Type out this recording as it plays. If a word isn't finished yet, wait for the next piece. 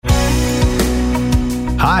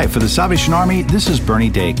Hi, for the Salvation Army, this is Bernie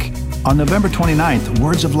Dake. On November 29th,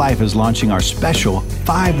 Words of Life is launching our special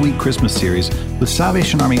 5-week Christmas series with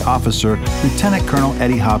Salvation Army officer Lieutenant Colonel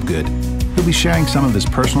Eddie Hobgood. He'll be sharing some of his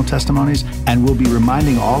personal testimonies and will be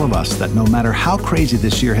reminding all of us that no matter how crazy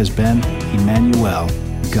this year has been, Emmanuel,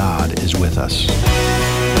 God is with us.